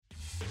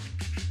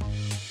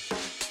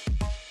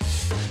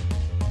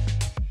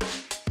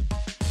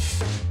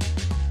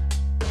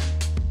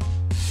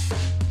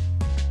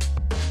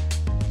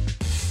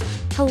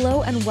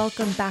Hello and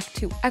welcome back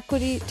to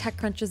Equity,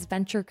 TechCrunch's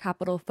venture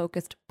capital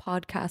focused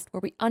podcast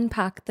where we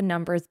unpack the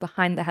numbers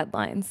behind the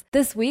headlines.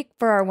 This week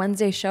for our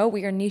Wednesday show,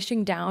 we are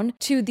niching down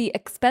to the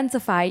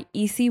Expensify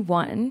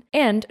EC1.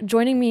 And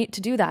joining me to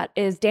do that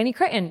is Danny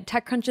Critton,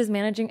 TechCrunch's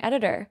managing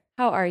editor.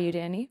 How are you,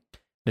 Danny?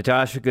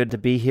 Natasha, good to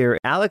be here.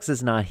 Alex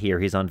is not here.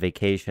 He's on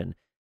vacation.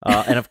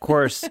 And of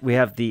course, we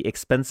have the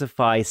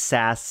Expensify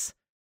SaaS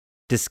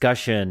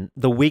discussion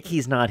the week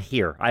he's not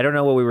here. I don't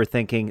know what we were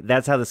thinking.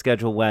 That's how the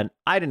schedule went.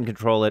 I didn't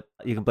control it.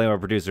 You can blame our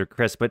producer,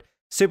 Chris, but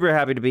super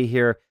happy to be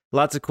here.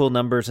 Lots of cool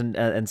numbers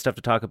and stuff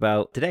to talk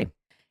about today.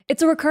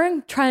 It's a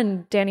recurring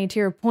trend, Danny, to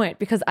your point,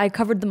 because I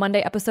covered the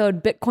Monday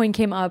episode. Bitcoin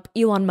came up,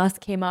 Elon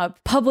Musk came up,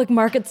 public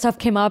market stuff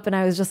came up, and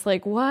I was just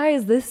like, why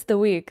is this the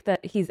week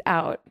that he's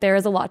out? There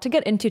is a lot to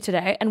get into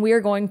today, and we are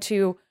going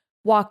to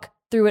walk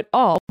through it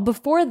all.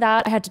 Before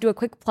that, I had to do a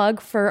quick plug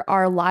for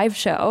our live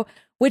show,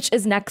 which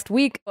is next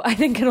week. I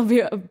think it'll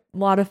be a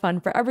lot of fun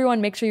for everyone.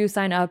 Make sure you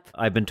sign up.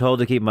 I've been told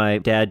to keep my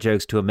dad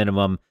jokes to a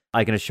minimum.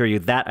 I can assure you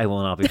that I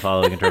will not be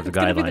following in terms of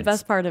guidelines. It's going to be the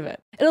best part of it.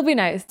 It'll be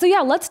nice. So yeah,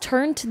 let's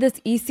turn to this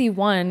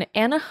EC1.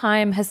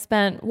 Anaheim has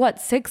spent,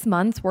 6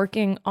 months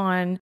working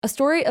on a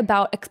story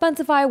about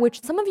Expensify,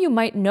 which some of you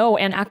might know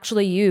and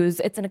actually use.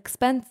 It's an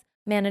expense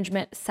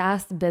management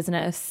SaaS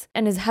business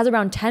and has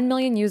around 10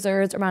 million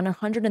users, around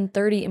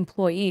 130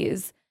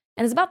 employees.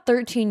 And it's about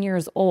 13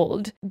 years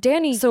old.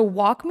 Danny, so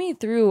walk me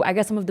through, I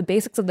guess, some of the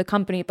basics of the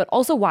company, but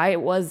also why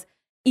it was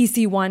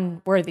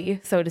EC1 worthy,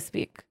 so to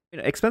speak.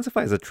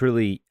 Expensify is a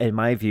truly, in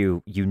my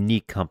view,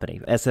 unique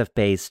company.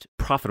 SF-based,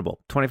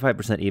 profitable, 25%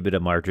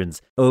 EBITDA margins,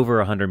 over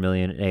 100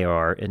 million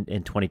ARR in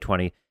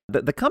 2020.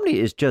 The company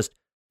is just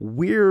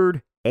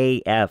weird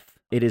AF.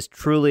 It is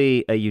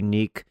truly a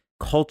unique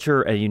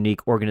culture, a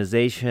unique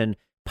organization,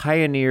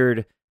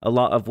 pioneered a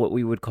lot of what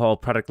we would call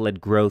product-led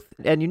growth.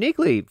 And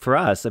uniquely for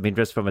us, I mean,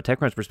 just from a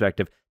TechCrunch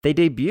perspective, they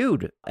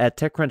debuted at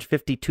TechCrunch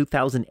 50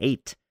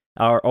 2008,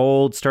 our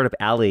old startup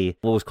alley,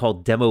 what was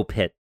called Demo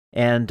Pit.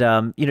 And,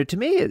 to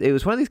me, it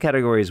was one of these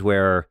categories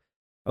where,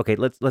 okay,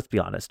 let's be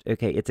honest.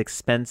 Okay, it's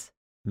expense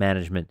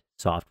management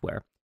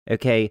software.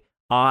 Okay,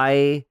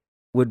 I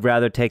would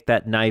rather take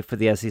that knife for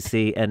the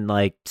SEC and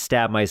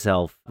stab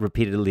myself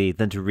repeatedly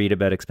than to read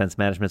about expense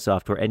management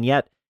software. And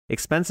yet,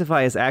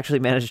 Expensify has actually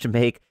managed to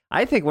make,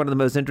 I think, one of the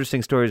most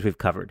interesting stories we've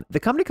covered. The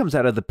company comes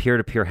out of the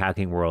peer-to-peer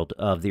hacking world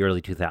of the early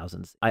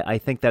 2000s. I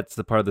think that's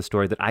the part of the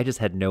story that I just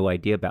had no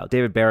idea about.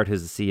 David Barrett,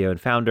 who's the CEO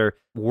and founder,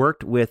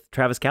 worked with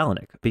Travis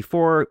Kalanick.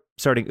 Before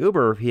starting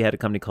Uber, he had a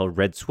company called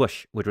Red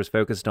Swoosh, which was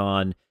focused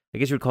on, I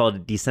guess you would call it a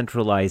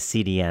decentralized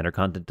CDN or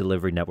content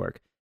delivery network.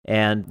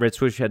 And Red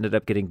Swoosh ended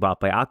up getting bought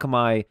by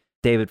Akamai.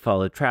 David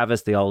followed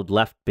Travis. They all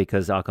left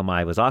because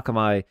Akamai was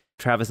Akamai.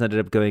 Travis ended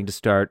up going to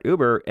start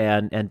Uber,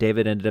 and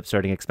David ended up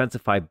starting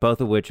Expensify,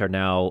 both of which are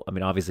now, I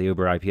mean, obviously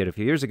Uber IPO'd a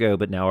few years ago,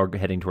 but now are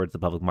heading towards the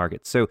public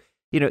market. So,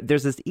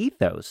 there's this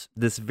ethos,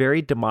 this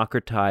very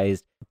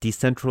democratized,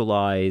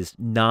 decentralized,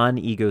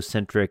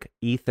 non-egocentric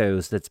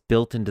ethos that's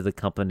built into the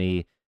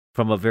company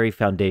from a very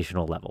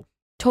foundational level.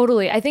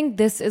 Totally. I think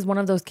this is one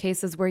of those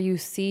cases where you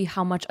see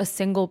how much a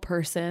single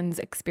person's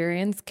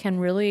experience can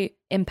really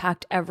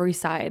impact every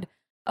side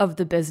of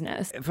the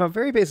business. From a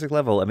very basic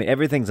level, I mean,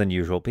 everything's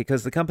unusual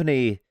because the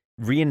company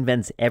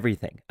reinvents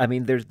everything. I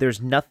mean,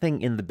 there's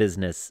nothing in the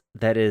business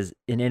that is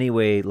in any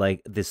way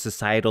like the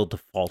societal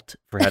default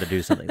for how to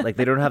do something.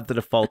 They don't have the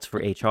defaults for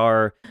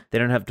HR. They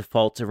don't have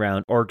defaults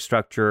around org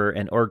structure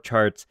and org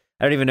charts.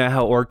 I don't even know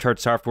how org chart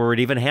software would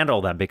even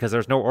handle them because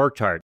there's no org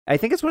chart. I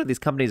think it's one of these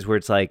companies where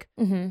it's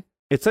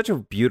it's such a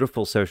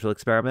beautiful social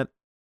experiment.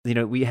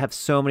 We have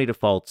so many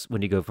defaults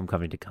when you go from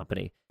company to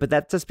company, but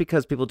that's just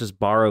because people just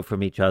borrow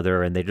from each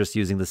other and they're just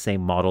using the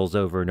same models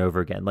over and over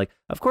again.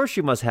 Of course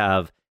you must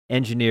have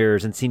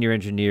engineers and senior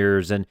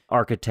engineers and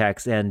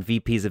architects and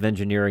VPs of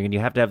engineering, and you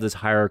have to have this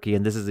hierarchy,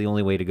 and this is the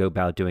only way to go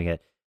about doing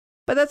it.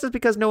 But that's just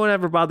because no one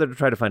ever bothered to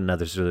try to find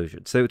another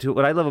solution. So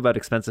what I love about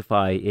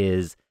Expensify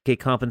is, okay,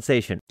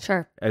 compensation.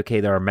 Sure.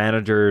 Okay, there are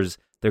managers.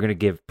 They're going to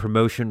give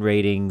promotion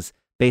ratings.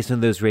 Based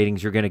on those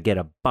ratings, you're going to get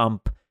a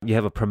bump. You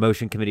have a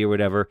promotion committee or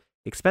whatever.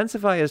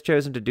 Expensify has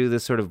chosen to do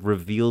this sort of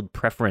revealed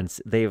preference.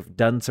 They've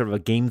done sort of a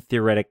game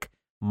theoretic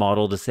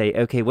model to say,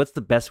 okay, what's the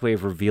best way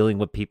of revealing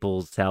what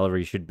people's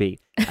salary should be?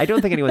 I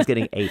don't think anyone's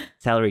getting a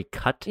salary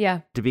cut.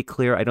 Yeah. To be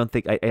clear, I don't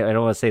want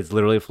to say it's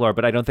literally a floor,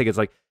 but I don't think it's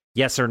like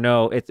yes or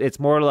no. It's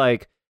more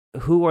like,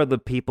 who are the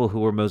people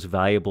who are most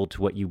valuable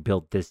to what you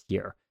built this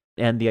year?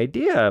 And the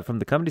idea from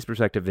the company's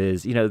perspective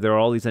is, there are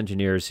all these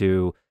engineers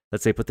who,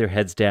 let's say, put their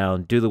heads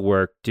down, do the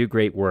work, do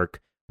great work,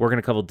 work in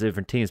a couple of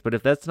different teams. But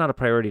if that's not a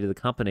priority to the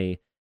company,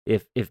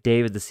 if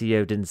David, the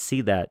CEO, didn't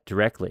see that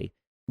directly,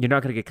 you're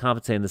not going to get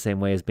compensated in the same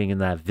way as being in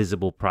that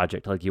visible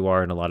project like you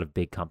are in a lot of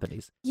big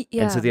companies.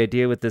 Yeah. And so the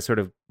idea with this sort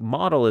of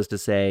model is to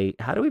say,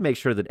 how do we make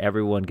sure that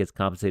everyone gets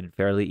compensated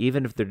fairly,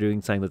 even if they're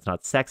doing something that's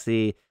not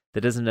sexy, that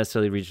doesn't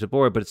necessarily reach the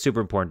board, but it's super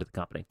important to the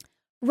company?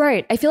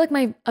 Right. I feel like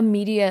my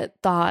immediate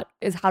thought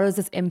is, how does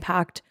this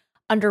impact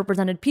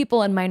underrepresented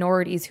people and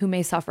minorities who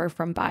may suffer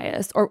from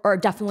bias or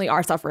definitely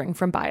are suffering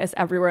from bias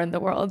everywhere in the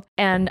world.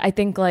 And I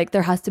think like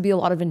there has to be a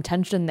lot of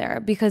intention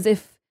there, because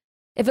if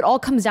it all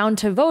comes down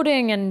to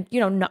voting and, you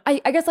know, no, I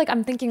guess like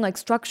I'm thinking like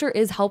structure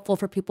is helpful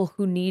for people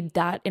who need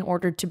that in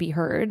order to be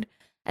heard.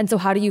 And so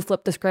how do you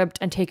flip the script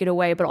and take it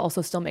away, but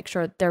also still make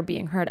sure they're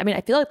being heard? I mean,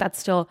 I feel like that's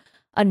still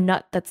a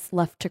nut that's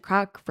left to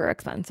crack for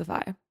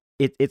Expensify.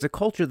 It's a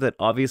culture that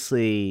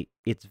obviously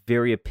it's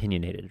very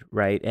opinionated,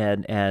 right?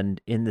 And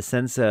in the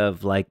sense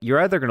of like, you're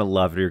either going to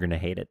love it or you're going to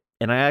hate it.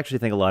 And I actually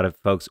think a lot of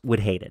folks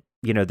would hate it.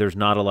 You know, there's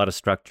not a lot of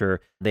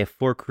structure. They have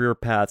 4 career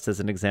paths as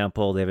an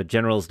example. They have a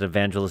generalist, an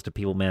evangelist, a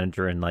people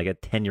manager, and like a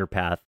tenure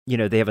path. You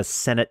know, they have a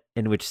Senate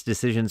in which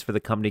decisions for the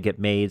company get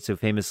made. So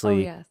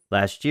famously,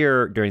 last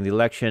year during the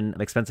election,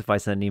 Expensify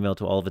sent an email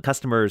to all of the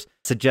customers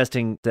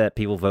suggesting that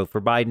people vote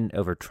for Biden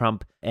over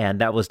Trump. And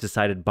that was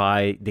decided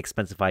by the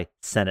Expensify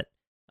Senate.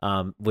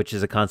 Which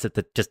is a concept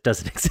that just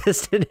doesn't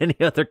exist in any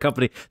other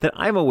company that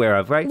I'm aware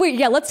of, right? Wait,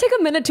 yeah, let's take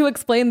a minute to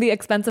explain the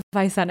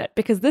Expensify Senate,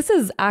 because this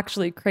is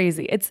actually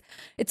crazy. It's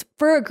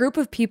for a group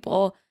of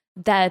people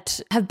that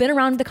have been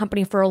around the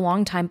company for a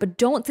long time, but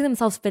don't see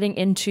themselves fitting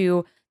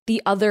into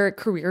the other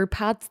career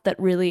paths that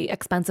really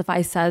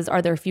Expensify says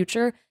are their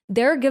future.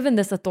 They're given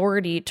this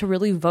authority to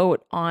really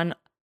vote on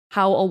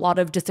how a lot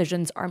of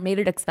decisions are made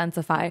at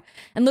Expensify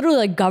and literally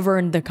like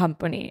govern the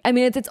company. I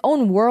mean, it's its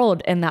own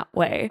world in that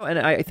way. And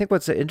I think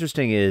what's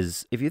interesting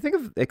is if you think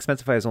of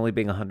Expensify as only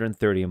being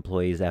 130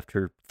 employees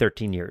after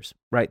 13 years,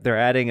 right? They're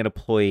adding an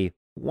employee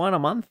 1 a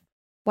month.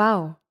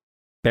 Wow.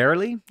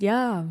 Barely.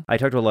 Yeah. I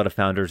talked to a lot of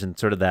founders in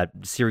sort of that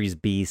Series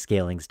B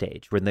scaling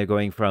stage when they're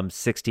going from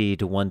 60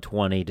 to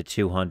 120 to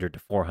 200 to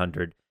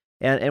 400.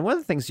 And one of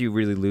the things you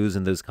really lose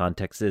in those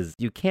contexts is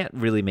you can't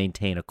really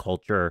maintain a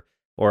culture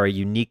or a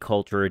unique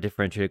culture, a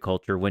differentiated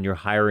culture when you're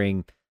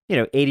hiring, you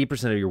know,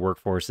 80% of your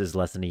workforce is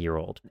less than a year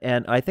old.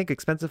 And I think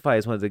Expensify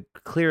is one of the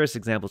clearest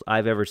examples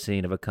I've ever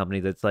seen of a company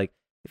that's like,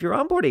 if you're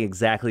onboarding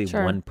exactly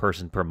one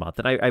person per month,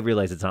 and I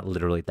realize it's not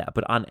literally that,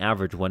 but on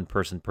average, 1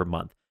 person per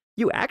month,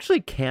 you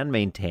actually can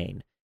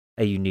maintain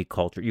a unique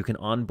culture. You can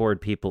onboard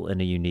people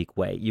in a unique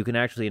way. You can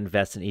actually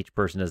invest in each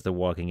person as they're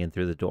walking in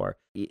through the door.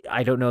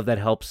 I don't know if that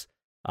helps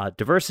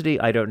diversity.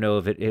 I don't know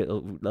if it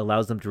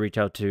allows them to reach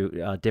out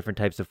to different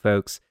types of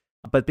folks.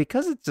 But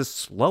because it's just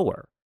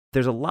slower,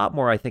 there's a lot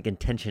more, I think,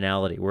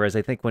 intentionality. Whereas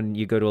I think when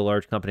you go to a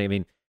large company, I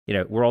mean, you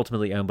know, we're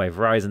ultimately owned by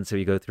Verizon. So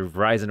you go through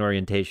Verizon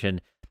orientation,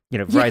 you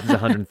know, Verizon's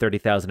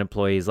 130,000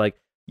 employees. Like,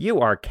 you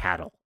are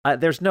cattle.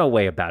 There's no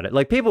way about it.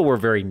 Like, people were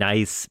very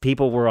nice.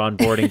 People were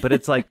onboarding, but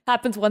it's like...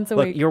 happens once a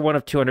look, week. You're one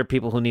of 200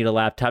 people who need a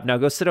laptop. Now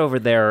go sit over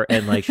there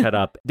and like shut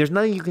up. There's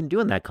nothing you can do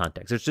in that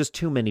context. There's just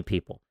too many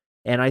people.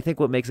 And I think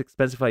what makes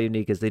Expensify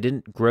unique is they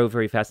didn't grow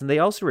very fast and they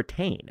also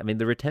retain. I mean,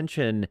 the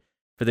retention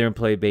for their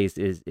employee base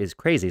is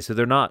crazy. So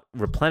they're not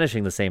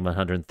replenishing the same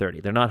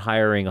 130. They're not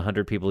hiring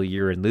 100 people a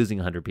year and losing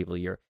 100 people a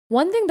year.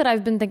 One thing that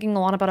I've been thinking a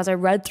lot about as I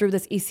read through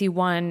this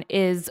EC1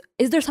 is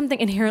there something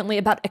inherently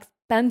about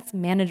expense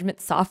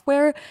management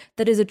software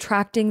that is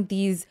attracting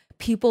these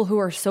people who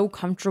are so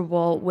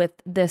comfortable with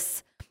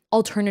this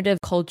alternative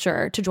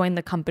culture to join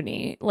the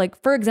company?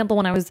 Like, for example,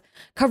 when I was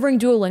covering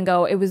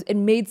Duolingo, it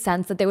made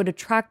sense that they would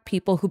attract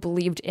people who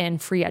believed in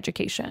free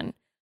education.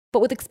 But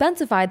with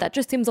Expensify, that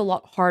just seems a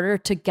lot harder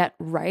to get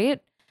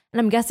right. And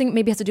I'm guessing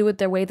maybe it has to do with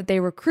their way that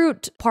they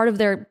recruit. Part of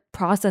their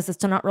process is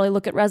to not really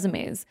look at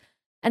resumes.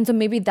 And so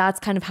maybe that's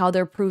kind of how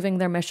they're proving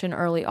their mission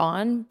early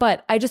on.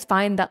 But I just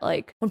find that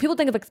like when people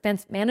think of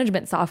expense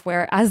management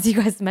software, as you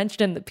guys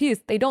mentioned in the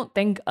piece, they don't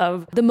think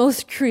of the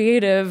most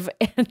creative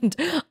and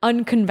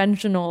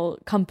unconventional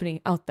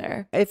company out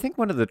there. I think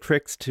one of the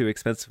tricks to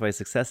Expensify's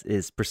success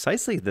is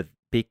precisely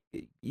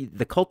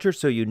the culture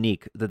so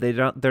unique that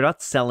they're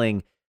not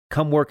selling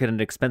come work at an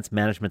expense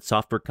management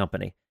software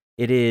company.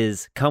 It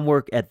is come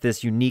work at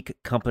this unique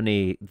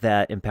company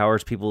that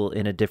empowers people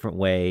in a different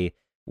way,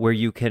 where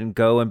you can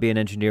go and be an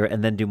engineer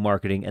and then do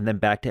marketing and then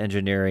back to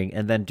engineering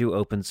and then do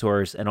open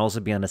source and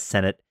also be on a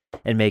Senate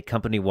and make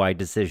company-wide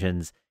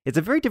decisions. It's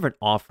a very different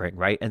offering,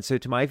 right? And so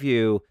to my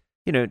view,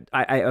 you know,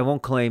 I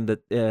won't claim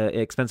that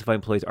Expensify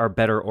employees are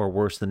better or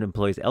worse than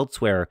employees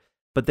elsewhere,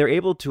 but they're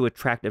able to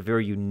attract a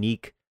very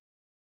unique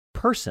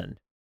person.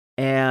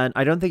 And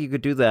I don't think you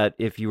could do that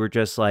if you were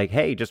just like,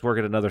 hey, just work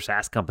at another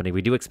SaaS company.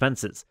 We do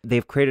expenses.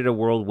 They've created a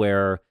world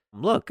where,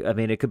 look, I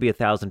mean, it could be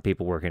 1,000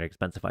 people working at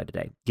Expensify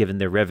today, given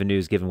their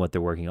revenues, given what they're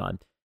working on.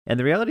 And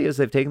the reality is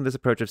they've taken this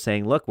approach of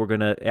saying, look, we're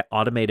going to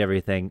automate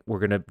everything. We're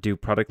going to do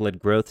product-led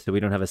growth, so we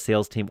don't have a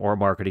sales team or a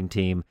marketing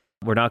team.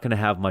 We're not going to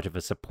have much of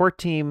a support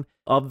team.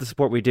 Of the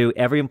support we do,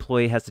 every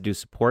employee has to do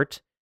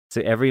support.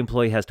 So every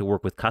employee has to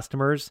work with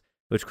customers,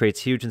 which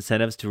creates huge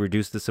incentives to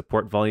reduce the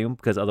support volume,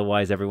 because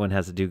otherwise everyone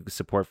has to do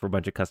support for a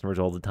bunch of customers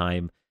all the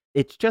time.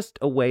 It's just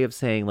a way of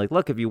saying, like,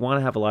 look, if you want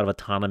to have a lot of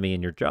autonomy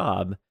in your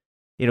job,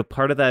 you know,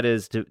 part of that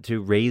is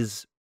to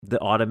raise the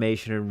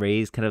automation and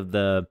raise kind of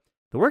the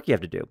work you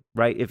have to do,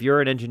 right? If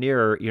you're an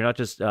engineer, you're not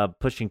just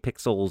pushing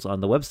pixels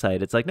on the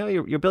website. It's like, no,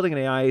 you're building an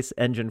AI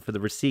engine for the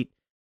receipt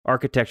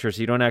architecture,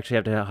 so you don't actually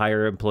have to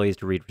hire employees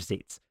to read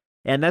receipts.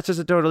 And that's just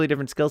a totally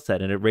different skill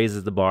set, and it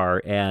raises the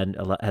bar and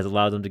has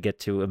allowed them to get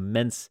to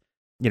immense,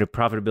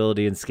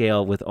 profitability and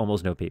scale with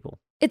almost no people.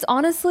 It's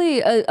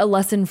honestly a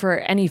lesson for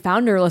any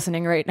founder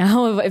listening right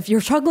now. If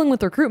you're struggling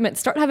with recruitment,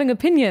 start having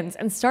opinions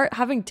and start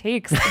having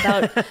takes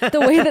about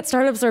the way that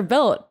startups are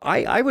built.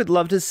 I would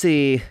love to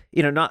see,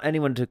 not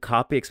anyone to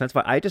copy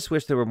Expensify. I just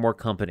wish there were more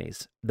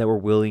companies that were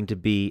willing to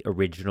be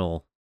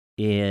original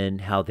in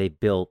how they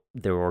built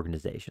their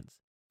organizations.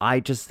 I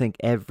just think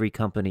every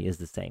company is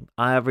the same.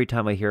 Every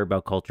time I hear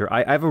about culture,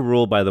 I have a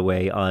rule, by the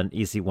way, on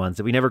EC1s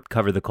that we never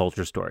cover the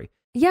culture story.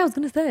 Yeah, I was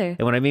going to say.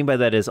 And what I mean by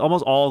that is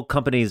almost all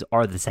companies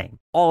are the same.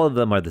 All of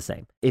them are the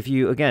same. If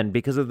you, again,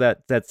 because of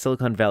that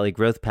Silicon Valley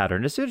growth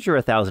pattern, as soon as you're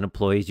 1,000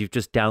 employees, you've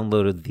just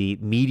downloaded the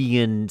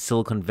median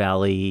Silicon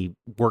Valley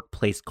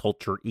workplace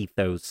culture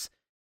ethos,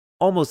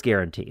 almost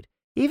guaranteed.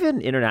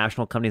 Even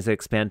international companies that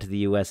expand to the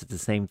US, it's the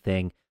same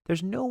thing.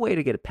 There's no way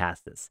to get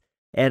past this.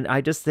 And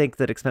I just think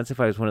that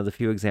Expensify is one of the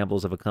few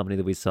examples of a company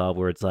that we saw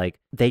where it's like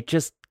they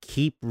just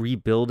keep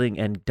rebuilding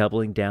and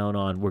doubling down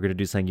on we're going to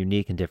do something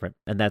unique and different.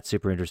 And that's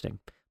super interesting.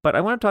 But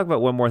I want to talk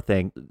about one more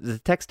thing. The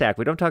tech stack.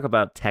 We don't talk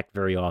about tech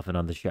very often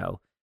on the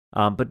show.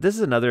 But this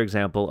is another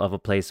example of a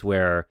place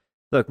where,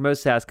 look,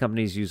 most SaaS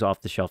companies use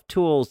off-the-shelf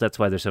tools. That's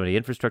why there's so many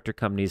infrastructure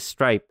companies,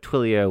 Stripe,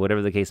 Twilio,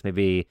 whatever the case may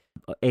be,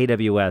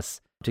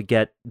 AWS, to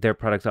get their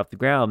products off the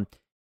ground.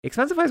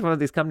 Expensify is one of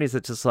these companies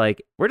that's just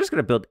like, we're just going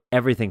to build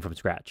everything from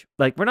scratch.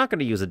 Like, we're not going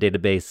to use a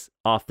database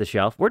off the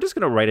shelf. We're just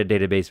going to write a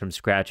database from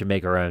scratch and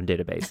make our own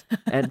database.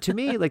 And to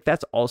me, like,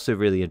 that's also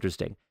really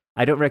interesting.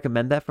 I don't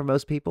recommend that for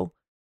most people,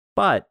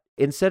 but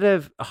instead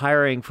of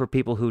hiring for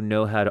people who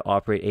know how to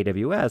operate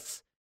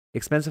AWS,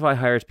 Expensify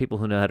hires people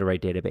who know how to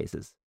write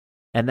databases.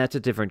 And that's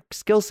a different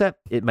skill set.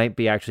 It might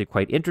be actually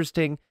quite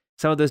interesting.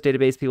 Some of those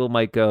database people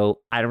might go,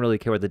 I don't really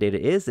care what the data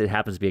is. It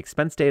happens to be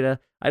expense data.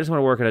 I just want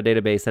to work on a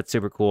database. That's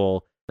super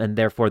cool. And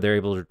therefore, they're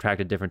able to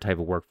attract a different type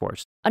of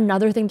workforce.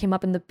 Another thing came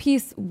up in the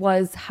piece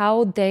was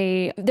how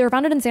they were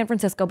founded in San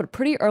Francisco, but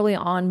pretty early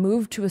on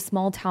moved to a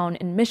small town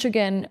in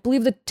Michigan. I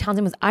believe the town's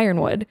name was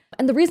Ironwood.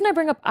 And the reason I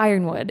bring up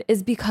Ironwood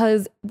is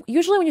because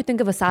usually when you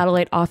think of a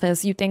satellite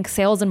office, you think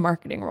sales and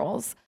marketing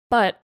roles.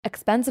 But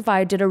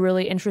Expensify did a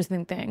really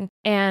interesting thing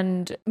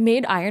and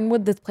made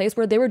Ironwood this place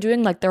where they were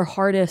doing like their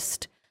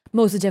hardest,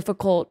 most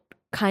difficult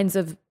kinds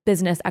of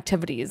business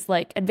activities,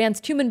 like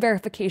advanced human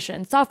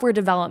verification, software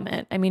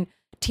development. I mean,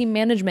 team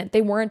management.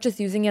 They weren't just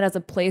using it as a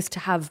place to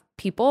have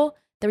people.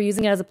 They were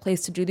using it as a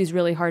place to do these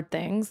really hard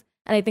things.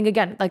 And I think,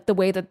 again, like the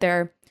way that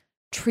they're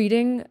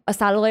treating a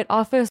satellite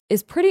office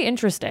is pretty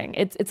interesting.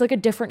 It's like a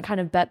different kind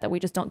of bet that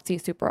we just don't see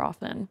super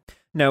often.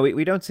 No,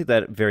 we don't see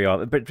that very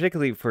often, but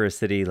particularly for a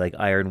city like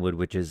Ironwood,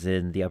 which is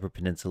in the Upper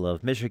Peninsula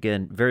of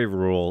Michigan, very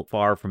rural,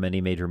 far from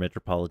any major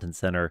metropolitan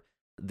center.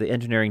 The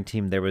engineering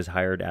team there was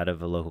hired out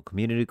of a local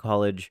community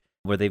college,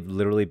 where they've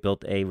literally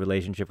built a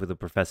relationship with a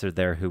professor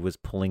there who was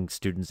pulling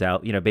students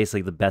out,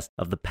 basically the best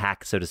of the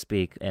pack, so to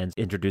speak, and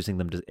introducing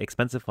them to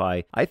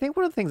Expensify. I think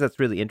one of the things that's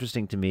really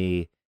interesting to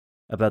me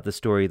about the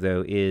story,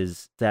 though,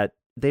 is that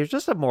there's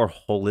just a more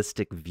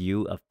holistic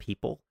view of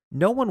people.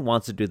 No one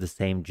wants to do the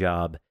same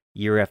job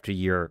year after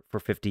year for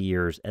 50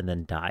 years and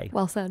then die.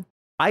 Well said.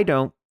 I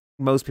don't.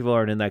 Most people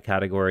aren't in that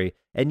category.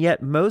 And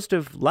yet most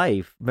of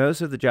life,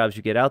 most of the jobs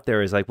you get out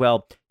there is like,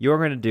 well, you're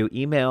going to do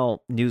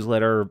email,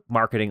 newsletter,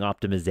 marketing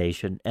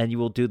optimization, and you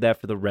will do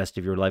that for the rest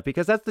of your life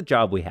because that's the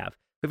job we have.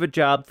 We have a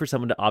job for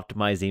someone to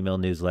optimize email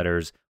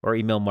newsletters or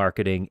email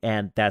marketing,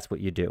 and that's what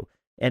you do.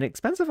 And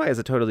Expensify is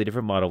a totally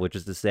different model, which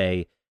is to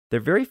say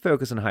they're very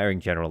focused on hiring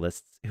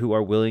generalists who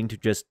are willing to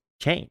just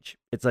change.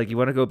 It's like, you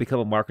want to go become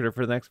a marketer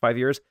for the next 5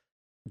 years?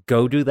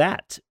 Go do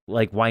that.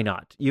 Like, why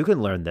not? You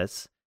can learn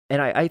this.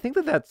 And I think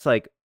that that's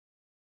like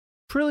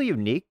truly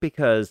unique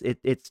because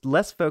it's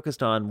less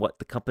focused on what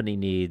the company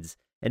needs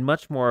and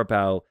much more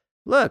about,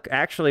 look,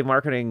 actually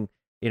marketing,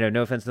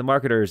 no offense to the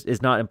marketers, is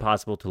not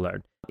impossible to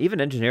learn. Even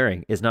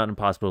engineering is not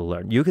impossible to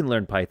learn. You can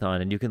learn Python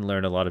and you can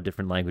learn a lot of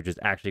different languages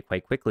actually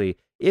quite quickly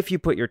if you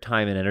put your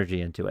time and energy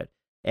into it.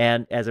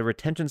 And as a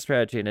retention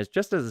strategy and as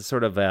just as a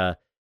sort of a,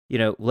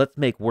 let's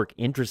make work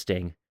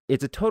interesting,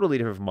 it's a totally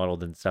different model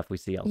than stuff we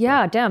see elsewhere.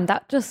 Yeah, damn,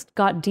 that just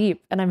got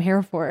deep and I'm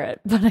here for it.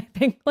 But I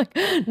think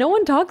no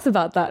one talks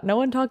about that. No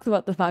one talks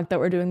about the fact that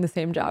we're doing the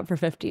same job for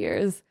 50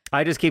 years.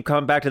 I just keep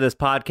coming back to this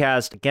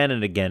podcast again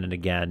and again and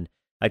again.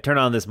 I turn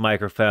on this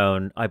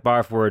microphone. I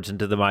barf words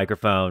into the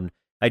microphone.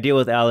 I deal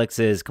with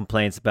Alex's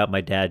complaints about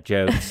my dad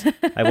jokes.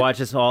 I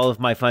watch all of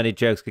my funny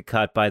jokes get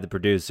cut by the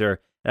producer.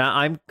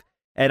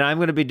 And I'm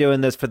going to be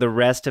doing this for the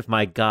rest of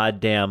my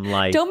goddamn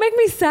life. Don't make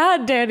me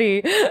sad,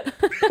 Danny.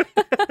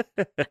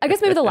 I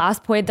guess maybe the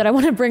last point that I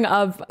want to bring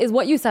up is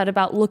what you said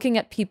about looking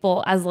at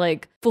people as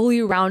like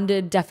fully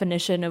rounded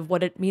definition of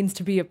what it means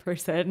to be a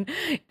person.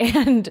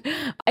 And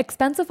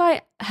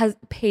Expensify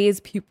pays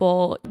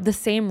people the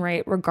same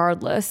rate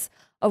regardless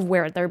of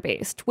where they're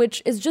based,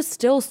 which is just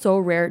still so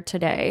rare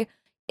today.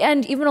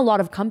 And even a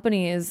lot of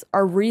companies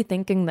are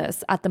rethinking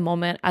this at the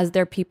moment as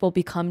their people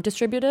become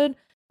distributed.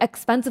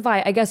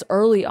 Expensify, I guess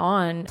early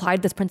on,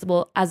 applied this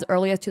principle as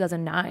early as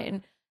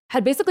 2009,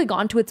 had basically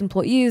gone to its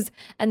employees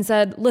and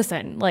said,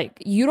 listen, like,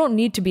 you don't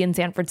need to be in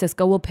San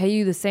Francisco. We'll pay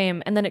you the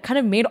same. And then it kind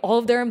of made all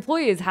of their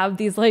employees have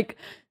these like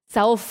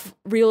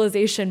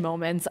self-realization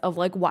moments of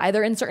like why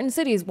they're in certain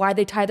cities, why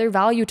they tie their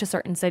value to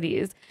certain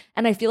cities.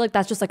 And I feel like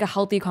that's just like a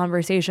healthy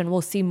conversation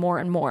we'll see more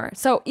and more.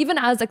 So even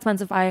as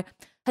Expensify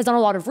has done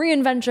a lot of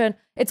reinvention,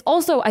 it's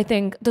also, I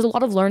think, there's a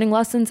lot of learning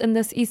lessons in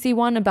this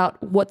EC1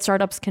 about what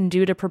startups can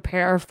do to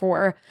prepare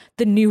for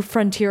the new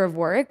frontier of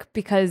work,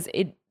 because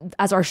it,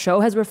 as our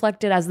show has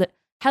reflected, as the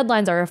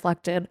headlines are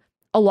reflected,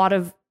 a lot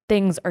of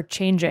things are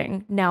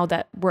changing now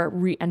that we're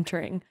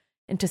re-entering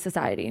into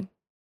society.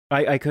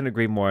 I couldn't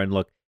agree more. And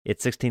look,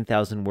 it's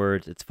 16,000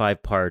 words. It's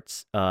 5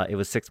 parts. It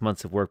was 6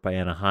 months of work by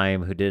Anna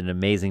Heim, who did an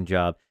amazing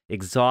job.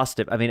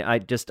 Exhaustive. I mean,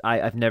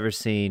 I've never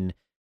seen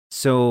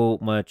so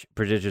much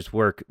prodigious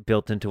work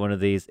built into one of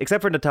these,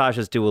 except for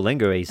Natasha's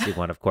Duolingo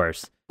EC1, of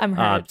course. I'm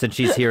hurt. Since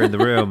she's here in the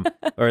room,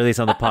 or at least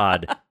on the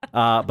pod.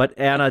 But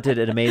Anna did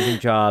an amazing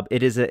job.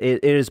 It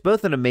is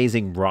both an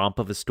amazing romp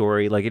of a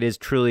story. Like, it is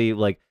truly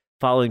like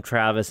following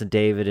Travis and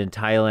David in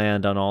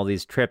Thailand on all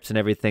these trips and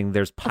everything.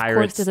 There's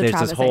pirates. There's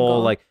this whole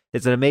angle. like,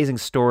 it's an amazing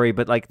story,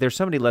 but like there's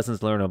so many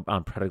lessons learned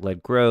on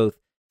product-led growth,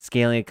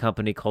 scaling a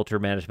company, culture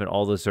management,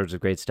 all those sorts of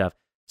great stuff.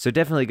 So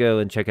definitely go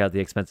and check out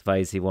the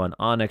Expensify EC1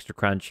 on Extra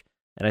Crunch.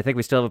 And I think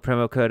we still have a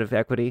promo code of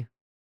equity,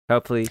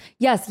 hopefully.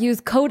 Yes,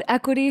 use code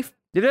equity. If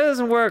it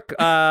doesn't work,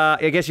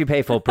 I guess you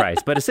pay full price.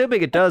 But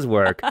assuming it does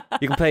work,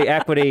 you can pay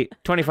equity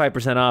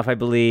 25% off, I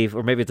believe,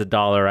 or maybe it's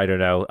 $1. I don't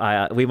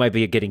know. We might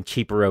be getting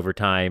cheaper over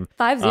time.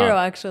 50,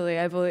 actually,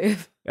 I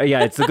believe.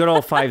 Yeah, it's the good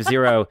old 50.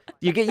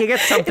 You get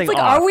something it's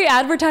like, off. are we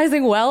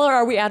advertising well or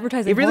are we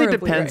advertising It really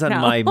horribly depends right on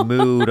now? my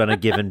mood on a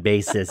given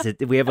basis.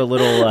 We have a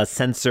little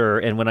sensor,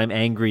 and when I'm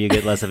angry, you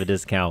get less of a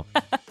discount.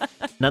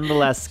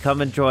 Nonetheless,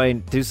 come and join.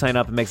 Do sign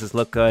up. It makes us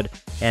look good.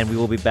 And we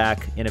will be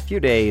back in a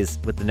few days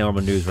with the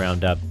normal news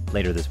roundup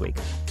later this week.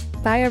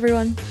 Bye,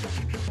 everyone.